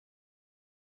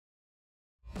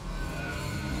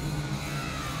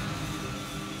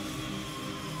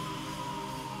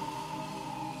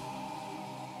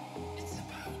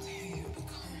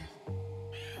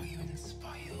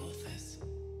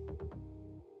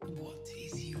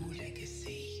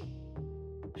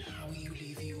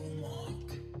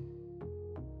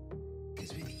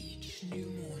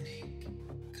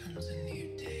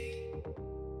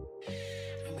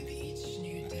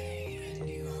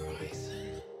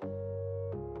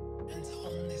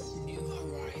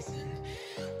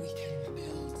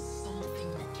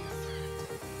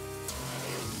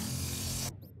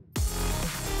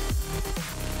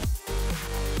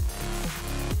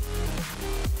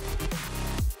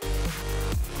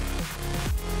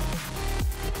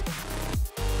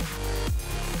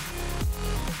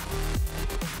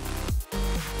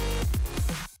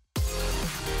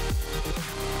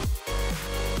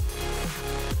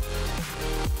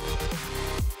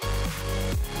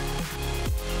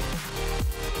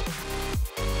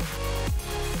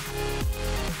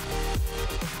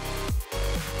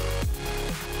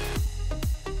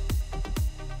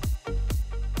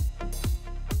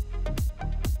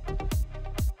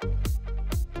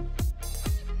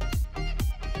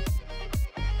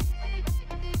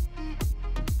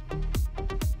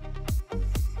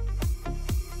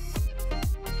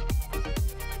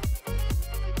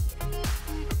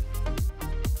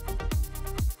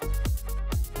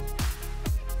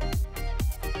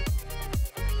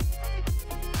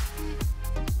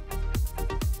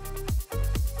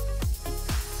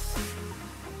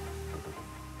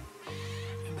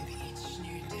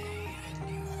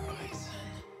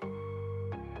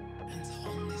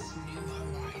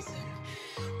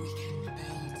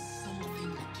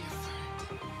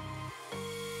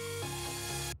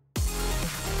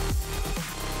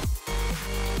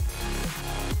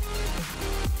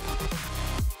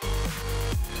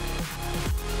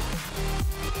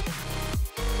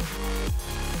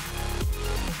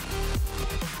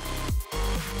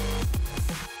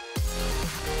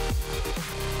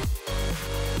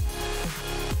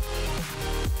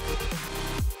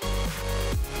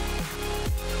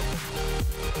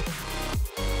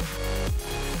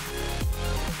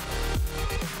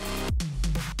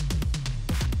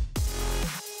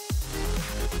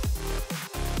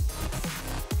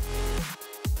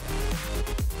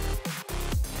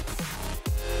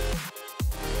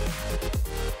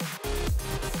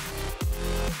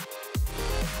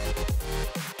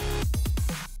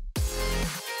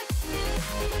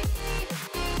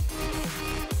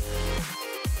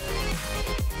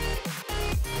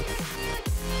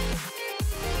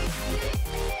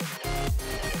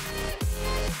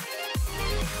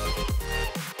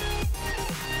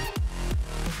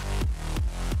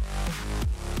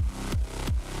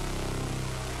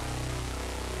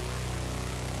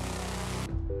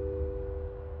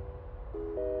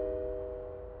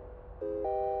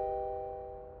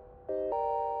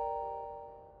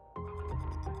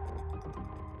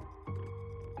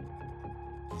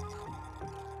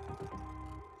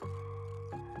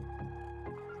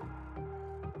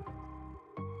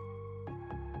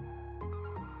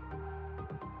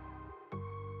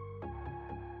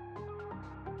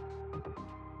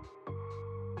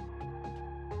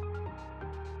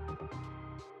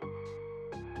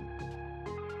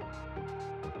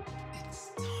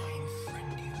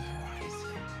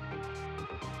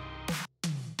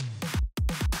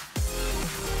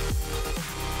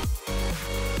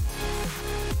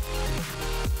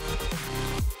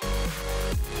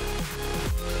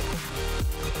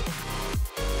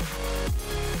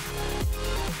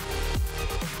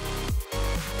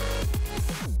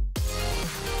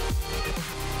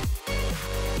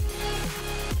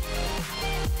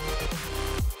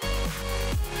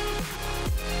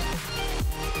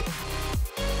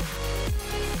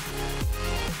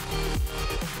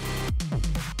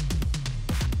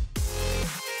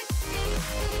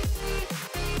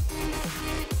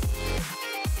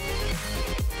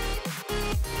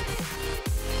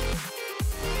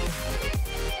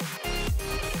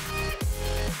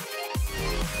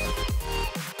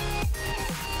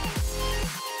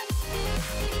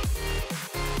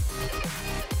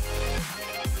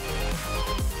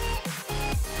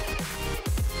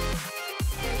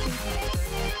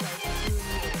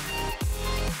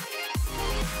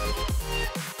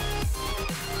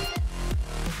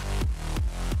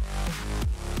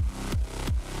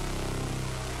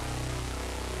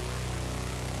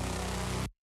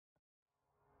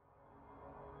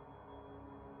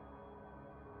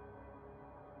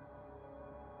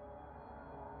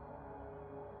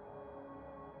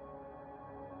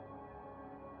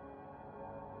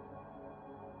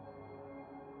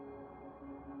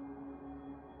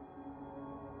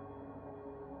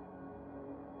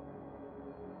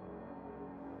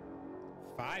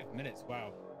5 minutes,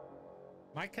 wow.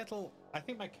 My kettle, I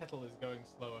think my kettle is going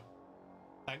slower.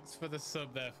 Thanks for the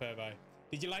sub there, Furby.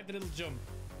 Did you like the little jump?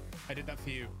 I did that for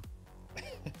you.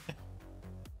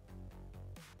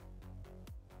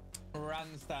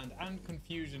 Randstand and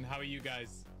Confusion, how are you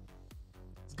guys?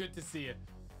 It's good to see you.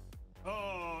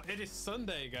 Oh, it is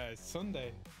Sunday, guys.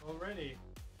 Sunday already.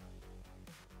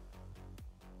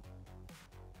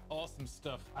 Awesome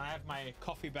stuff. I have my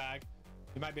coffee bag.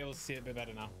 You might be able to see it a bit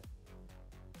better now.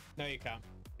 No, you can't.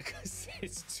 Because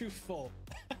it's too full.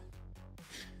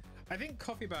 I think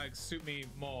coffee bags suit me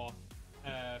more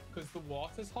because the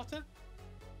water's hotter.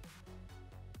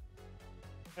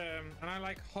 And I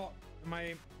like hot.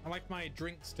 I like my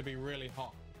drinks to be really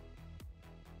hot.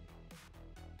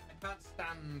 I can't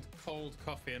stand cold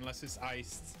coffee unless it's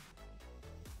iced.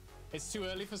 It's too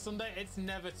early for Sunday. It's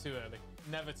never too early.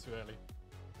 Never too early.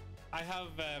 I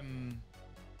have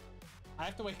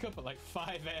to wake up at like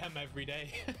 5 a.m. every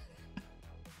day.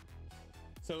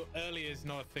 So early is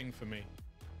not a thing for me.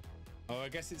 Oh, I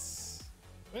guess it's...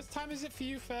 What time is it for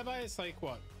you, Fairby? It's like,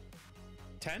 what?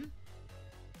 10?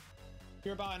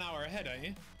 You're about an hour ahead, aren't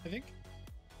you? I think.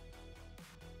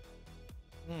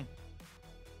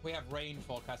 We have rain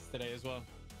forecast today as well.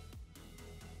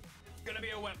 It's gonna be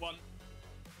a wet one.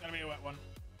 It's gonna be a wet one.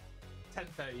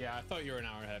 10:30. Yeah, I thought you were an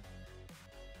hour ahead.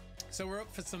 So we're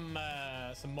up for some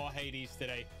more Hades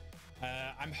today.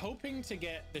 I'm hoping to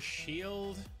get the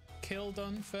shield kill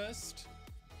done first.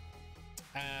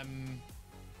 And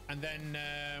then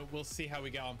we'll see how we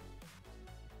get on.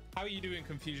 How are you doing,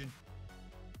 Confusion?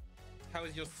 How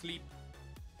is your sleep?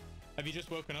 Have you just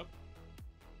woken up?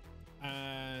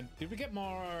 Did we get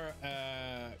more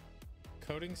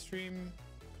coding stream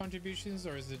contributions,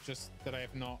 or is it just that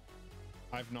I've not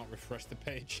refreshed the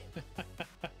page?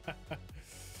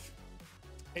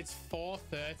 It's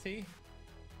 4:30.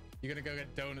 You're gonna go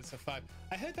get donuts at 5.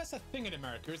 I heard that's a thing in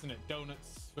America, isn't it?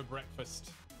 Donuts for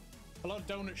breakfast. A lot of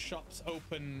donut shops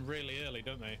open really early,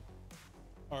 don't they?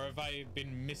 Or have I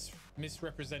been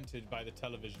misrepresented by the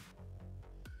television?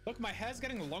 Look, my hair's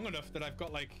getting long enough that I've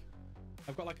got like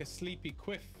a sleepy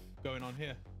quiff going on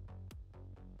here.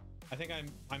 I think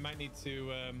I might need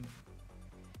to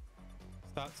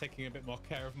start taking a bit more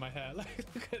care of my hair. Like,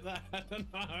 look at that. I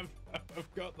don't know.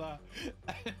 I've got that.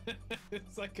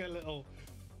 It's like a little...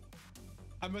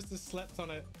 I must have slept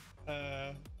on it.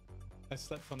 I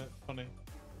slept on it funny.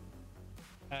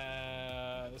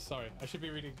 Sorry, I should be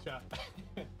reading chat.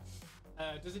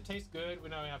 Does it taste good? We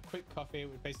know we have quick coffee,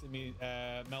 which basically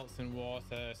melts in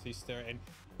water, so you stir it in.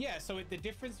 Yeah, so the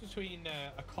difference between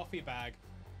a coffee bag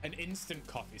and instant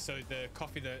coffee, so the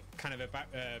coffee that kind of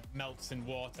melts in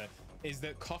water, is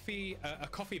that a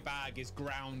coffee bag is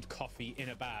ground coffee in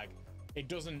a bag. It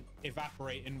doesn't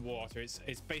evaporate in water.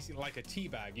 It's basically like a tea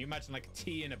bag. You imagine like a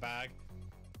tea in a bag.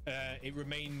 It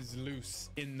remains loose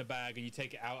in the bag and you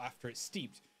take it out after it's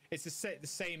steeped. It's the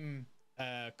same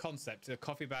concept. A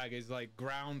coffee bag is like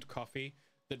ground coffee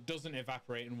that doesn't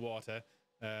evaporate in water.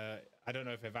 I don't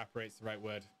know if evaporate's the right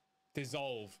word.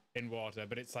 Dissolve in water,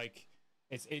 but it's like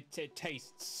it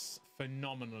tastes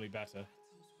phenomenally better.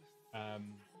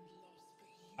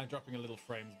 I'm dropping a little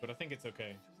frames, but I think it's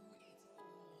okay.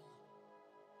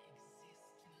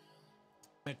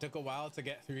 It took a while to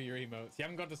get through your emotes. You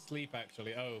haven't gone to sleep,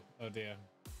 actually. Oh dear.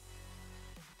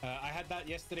 I had that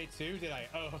yesterday too, did I?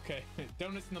 Oh, okay.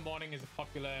 Donuts in the morning is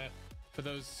popular for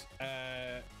those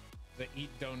that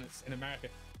eat donuts in America.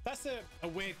 That's a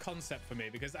weird concept for me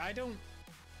because I don't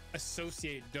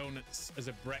associate donuts as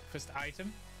a breakfast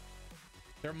item.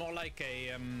 They're more like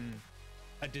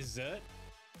a dessert.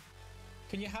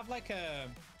 Can you have like a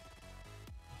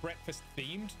breakfast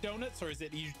themed donuts, or is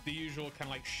it the usual kind of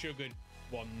like sugared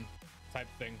one type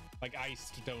thing, like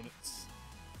iced donuts?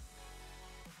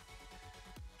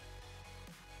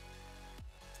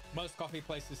 Most coffee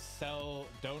places sell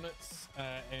donuts.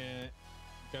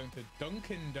 Going to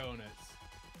Dunkin' Donuts.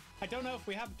 I don't know if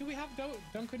we have... Do we have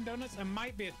Dunkin' Donuts? It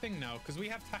might be a thing now, because we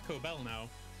have Taco Bell now.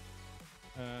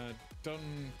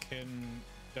 Dunkin'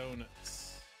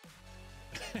 Donuts.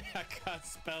 I can't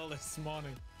spell this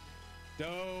morning.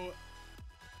 Donuts.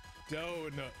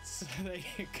 There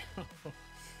you go.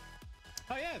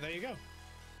 Oh, yeah, there you go.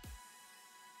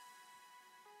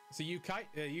 It's a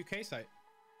UK site.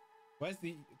 Where's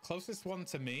the closest one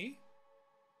to me?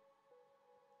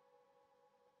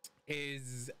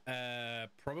 Is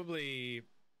probably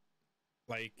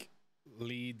like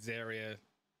Leeds area.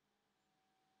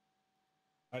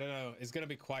 I don't know. It's gonna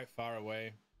be quite far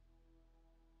away.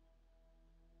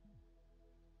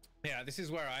 Yeah, this is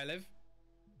where I live,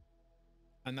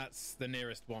 and that's the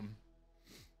nearest one,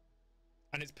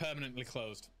 and it's permanently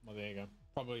closed. Well, there you go.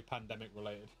 Probably pandemic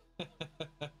related.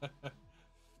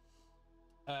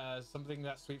 Something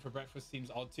that's sweet for breakfast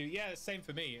seems odd too. Yeah, same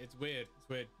for me. It's weird. It's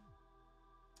weird.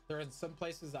 There are some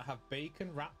places that have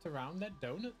bacon wrapped around their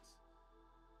donuts.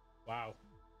 Wow.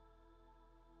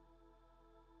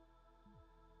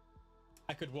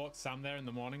 I could walk Sam there in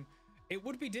the morning. It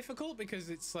would be difficult because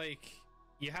it's like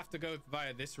you have to go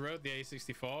via this road, the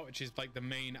A64, which is like the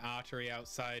main artery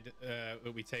outside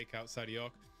that we take outside of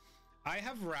York. I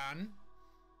have ran.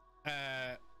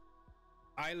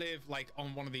 I live like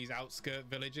on one of these outskirt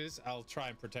villages. I'll try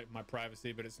and protect my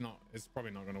privacy, but it's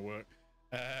probably not going to work.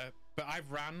 But I've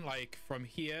ran like from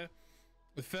here.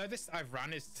 The furthest I've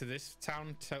ran is to this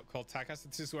town called Takas.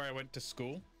 This is where I went to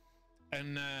school.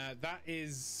 And that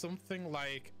is something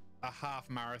like a half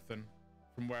marathon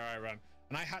from where I ran.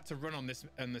 And I had to run on this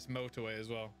motorway as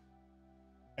well.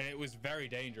 And it was very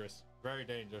dangerous. Very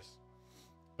dangerous.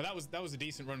 But that was a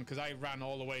decent run because I ran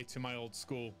all the way to my old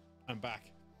school and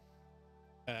back.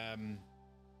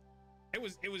 It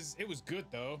was good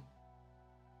though.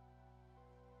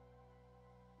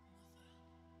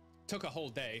 Took a whole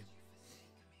day.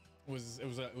 It was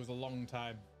a long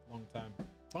time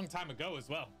ago as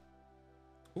well.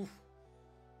 Oof.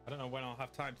 I don't know when I'll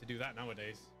have time to do that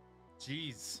nowadays.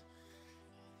 Jeez.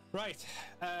 Right.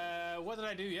 What did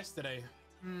I do yesterday?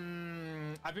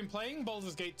 I've been playing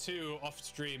Baldur's Gate 2 off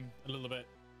stream a little bit.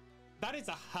 That is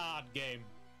a hard game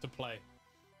to play.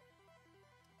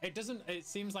 It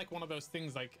seems like one of those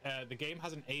things like the game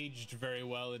hasn't aged very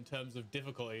well in terms of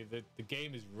difficulty. The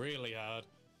game is really hard.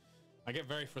 I get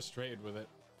very frustrated with it.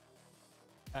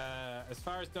 As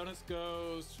far as donuts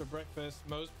goes for breakfast,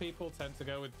 most people tend to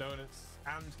go with donuts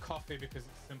and coffee because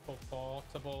it's simple,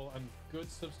 portable, and good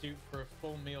substitute for a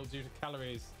full meal due to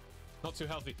calories. Not too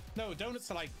healthy. No, donuts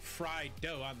are like fried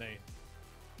dough, aren't they?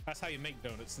 That's how you make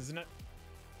donuts, isn't it?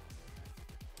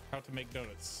 How to make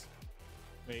donuts.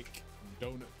 Make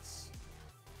donuts.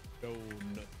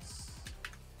 Donuts.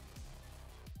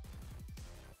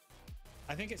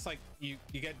 I think it's like you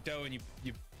get dough and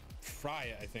you fry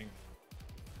it, I think.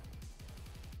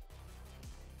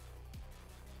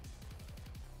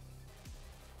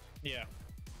 Yeah.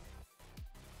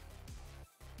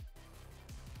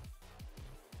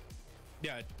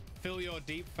 Yeah, fill your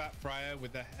deep fat fryer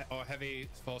with the or heavy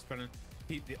sauce pan,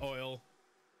 heat the oil,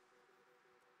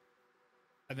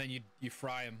 and then you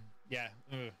fry them. Yeah.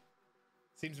 Ugh.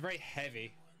 Seems very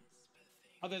heavy.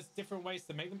 Oh, there's different ways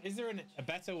to make them. Is there a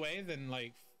better way than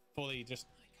like fully just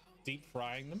deep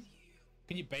frying them?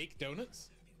 Can you bake donuts?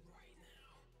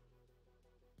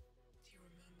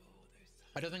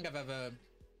 I don't think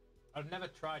I've never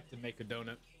tried to make a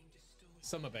donut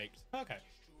summer baked. Okay.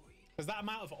 Because that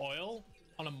amount of oil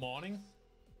on a morning,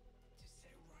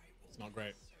 it's not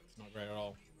great. It's not great at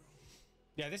all.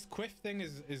 Yeah, this quiff thing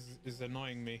is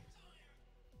annoying me.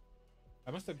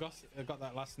 I must have got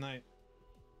that last night.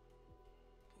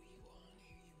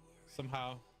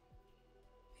 Somehow.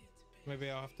 Maybe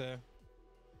I'll have to...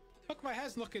 Look, my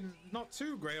hair's looking not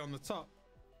too grey on the top.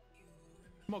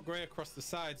 More grey across the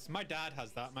sides. My dad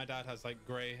has that. My dad has like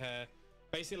grey hair.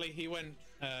 Basically, he went...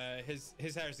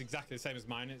 his hair is exactly the same as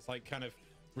mine. It's like kind of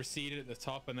receded at the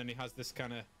top, and then he has this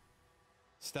kind of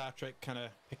Star Trek kind of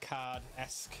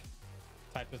Picard-esque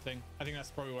type of thing. I think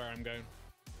that's probably where I'm going.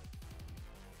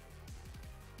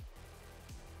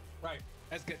 Right,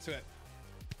 let's get to it.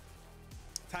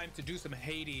 Time to do some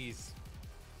Hades.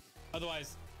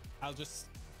 Otherwise, I'll just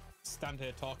stand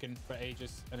here talking for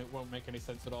ages, and it won't make any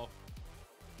sense at all.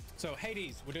 So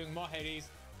Hades, we're doing more Hades,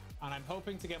 and I'm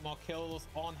hoping to get more kills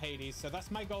on Hades. So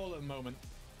that's my goal at the moment,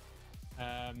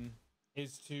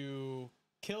 is to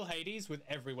kill Hades with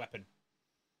every weapon.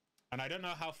 And I don't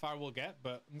know how far we'll get,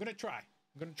 but I'm gonna try.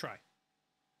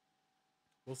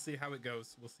 We'll see how it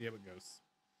goes.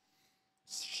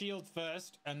 Shield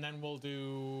first, and then we'll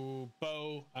do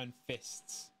bow and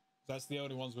fists. That's the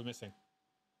only ones we're missing.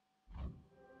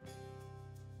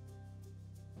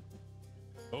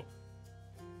 Oh,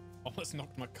 almost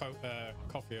knocked my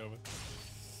coffee over.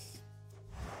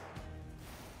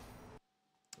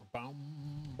 Boom,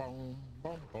 boom,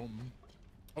 boom, boom.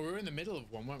 Oh, we were in the middle of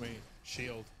one, weren't we?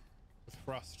 Shield with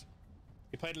Frost.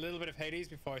 We played a little bit of Hades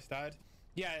before I started.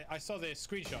 Yeah, I saw the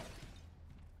screenshot.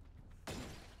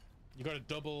 You got a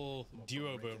double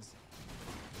duo boom.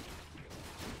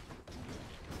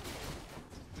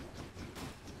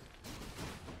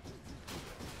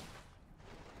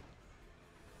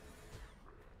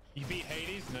 You beat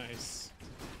Hades? Nice.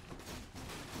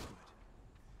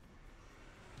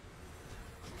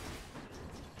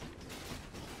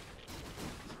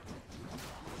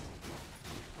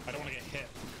 I don't want to get hit.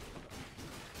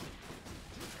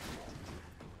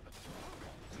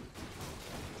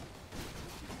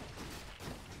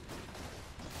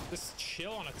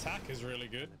 chill on attack is really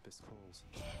good.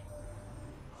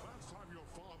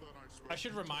 I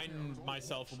should remind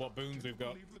myself of what boons we've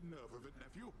got. The nerve of it,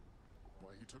 nephew.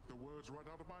 Why, he took the words right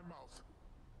out of my mouth.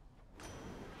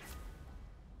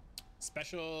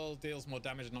 Special deals more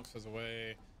damage and knocks us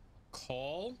away.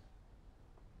 Call.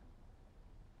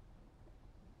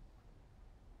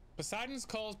 Poseidon's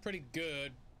Call is pretty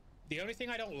good. The only thing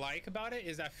I don't like about it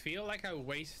is I feel like I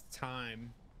waste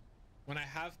time. When I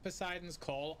have Poseidon's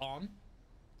Call on,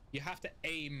 you have to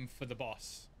aim for the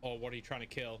boss or what are you trying to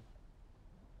kill.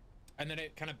 And then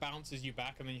it kind of bounces you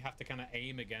back and then you have to kind of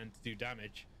aim again to do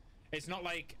damage. It's not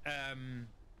like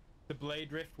the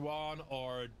Blade Rift one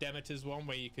or Demeter's one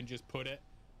where you can just put it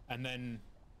and then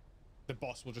the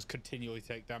boss will just continually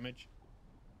take damage.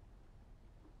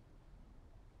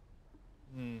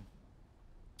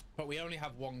 But we only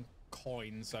have one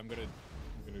coin, so I'm gonna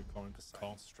coin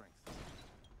call. Strength.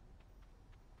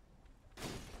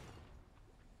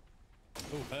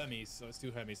 Oh, Hermes. So let's do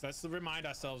Hermes. Let's remind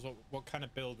ourselves what kind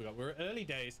of build we got. We're early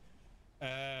days.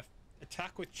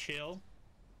 Attack with chill.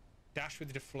 Dash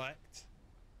with deflect.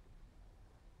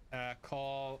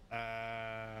 Call.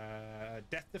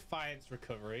 Death Defiance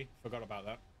recovery. Forgot about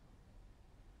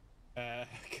that.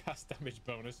 Cast damage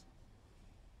bonus.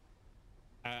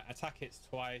 Attack hits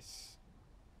twice.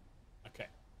 Okay,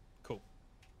 cool.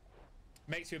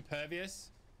 Makes you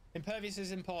impervious. Impervious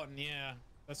is important. Yeah,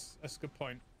 that's a good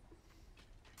point.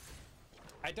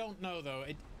 I don't know though.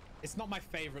 It's not my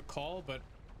favorite call, but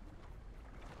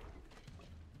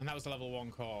and that was a level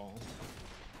 1 call.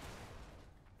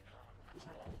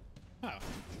 Oh.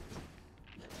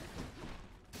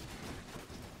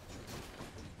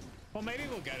 Well, maybe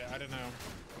we'll get it. I don't know.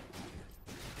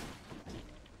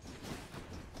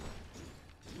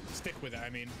 Stick with it. I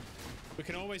mean, we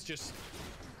can always just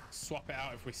swap it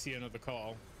out if we see another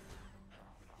call.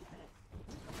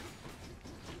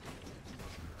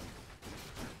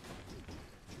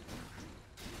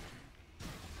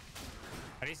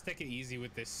 I need to take it easy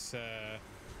with this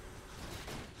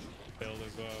build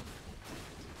as well.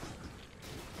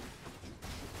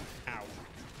 Ow. I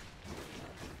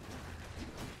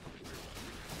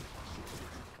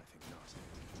think not.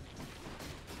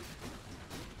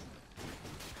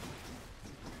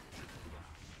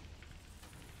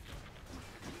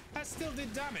 That still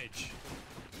did damage.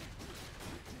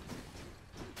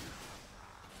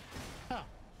 Huh.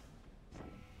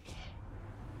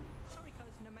 Sorry, cuz,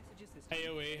 no messages this time.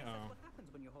 AoE. That's Oh. what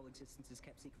happens when your whole existence is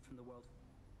kept secret from the world.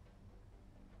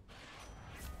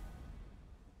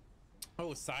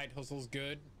 Oh, side hustle's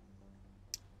good.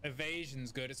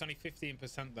 Evasion's good. It's only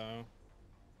 15% though.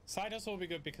 Side hustle will be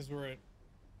good because we're at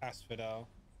Asphodel.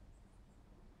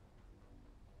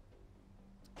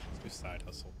 Let's do side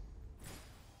hustle.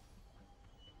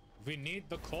 We need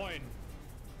the coin.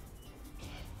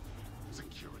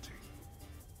 Security.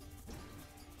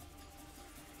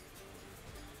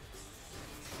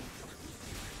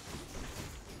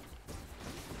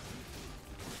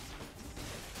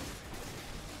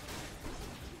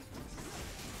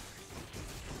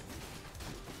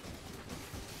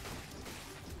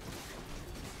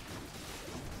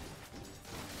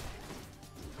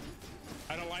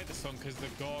 I don't like this one because the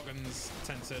Gorgons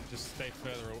tend to just stay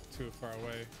further too far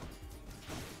away.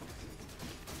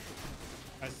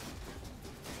 As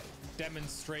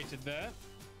demonstrated there.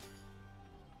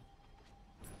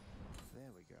 There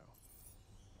we go.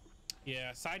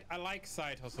 Yeah, I like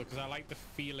side hustle because I like the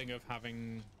feeling of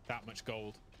having that much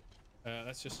gold.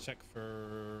 Let's just check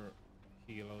for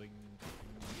healing.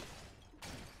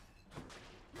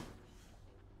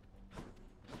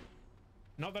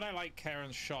 Not that I like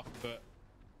Karen's shop, but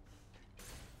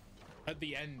at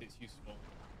the end it's useful.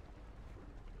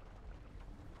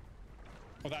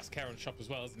 Well, that's Karen's shop as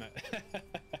well, isn't it?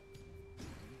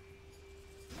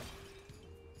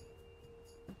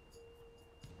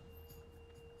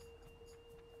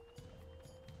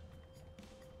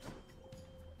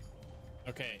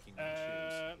 Okay,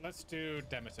 let's do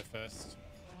Demeter first.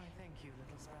 Why, thank you,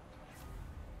 little sprout.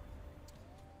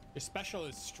 Your special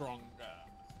is stronger.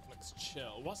 Let's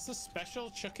chill. What's the special?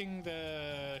 Chucking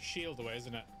the shield away,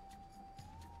 isn't it?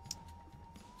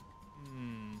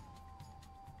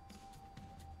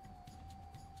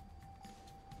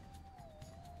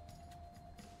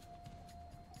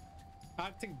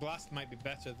 Arctic Blast might be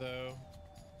better though.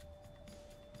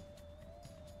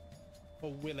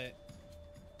 Or will it?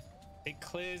 It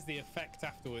clears the effect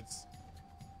afterwards.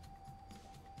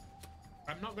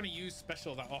 I'm not going to use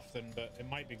special that often, but it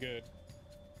might be good.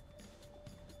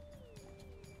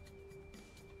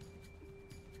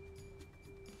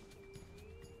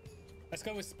 Let's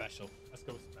go with special. Let's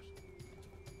go with special.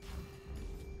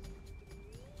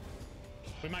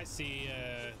 We might see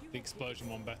the explosion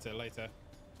one better later.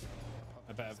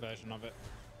 A better version of it.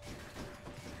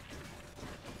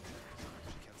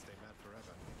 She can't stay mad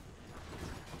forever.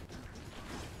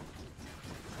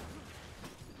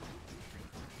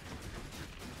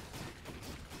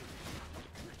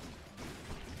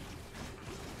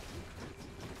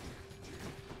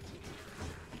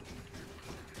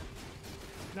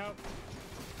 No.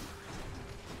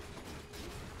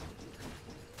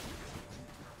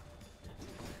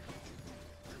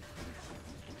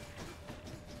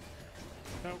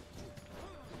 No.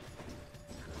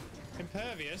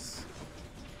 Impervious.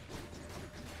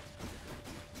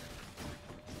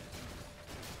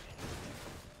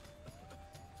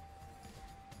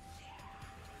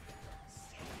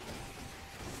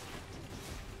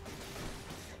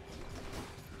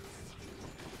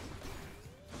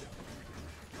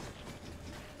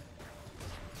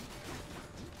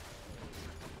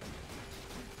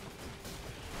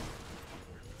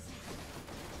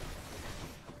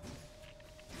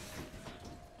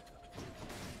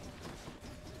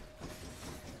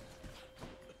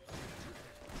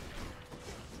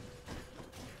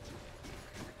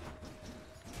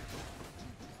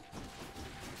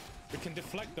 We can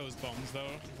deflect those bombs though.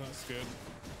 That's good.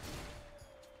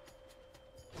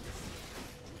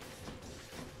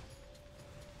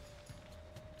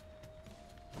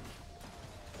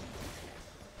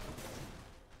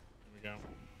 There we go.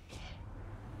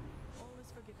 All is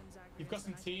forgiven, Zagreus. You've got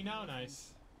some and I tea think now? nothing.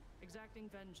 Nice. Exacting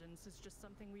vengeance is just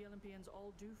something we Olympians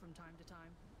all do from time to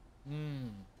time.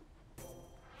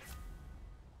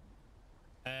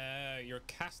 Your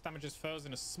cast damages foes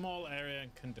in a small area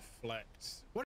and can deflect. What